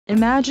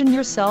Imagine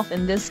yourself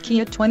in this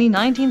Kia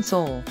 2019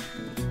 Soul.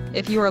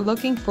 If you are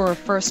looking for a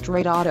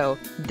first-rate auto,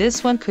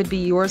 this one could be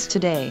yours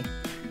today.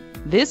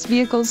 This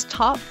vehicle's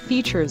top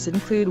features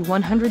include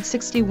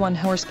 161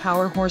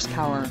 horsepower,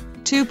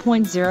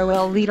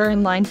 2.0L-liter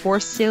inline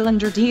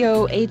four-cylinder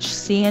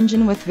DOHC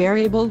engine with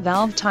variable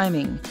valve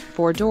timing,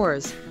 4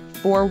 doors,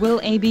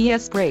 4-wheel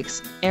ABS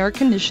brakes, air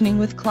conditioning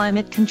with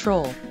climate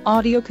control,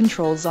 audio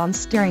controls on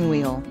steering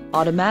wheel,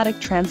 automatic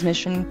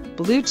transmission,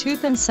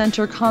 Bluetooth and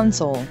center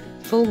console,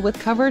 full with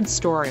covered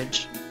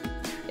storage.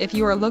 If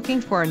you are looking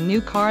for a new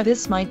car,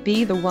 this might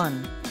be the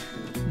one.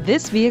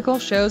 This vehicle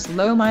shows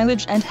low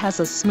mileage and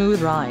has a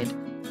smooth ride.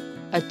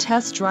 A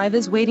test drive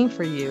is waiting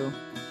for you.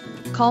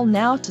 Call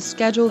now to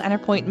schedule an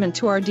appointment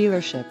to our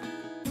dealership.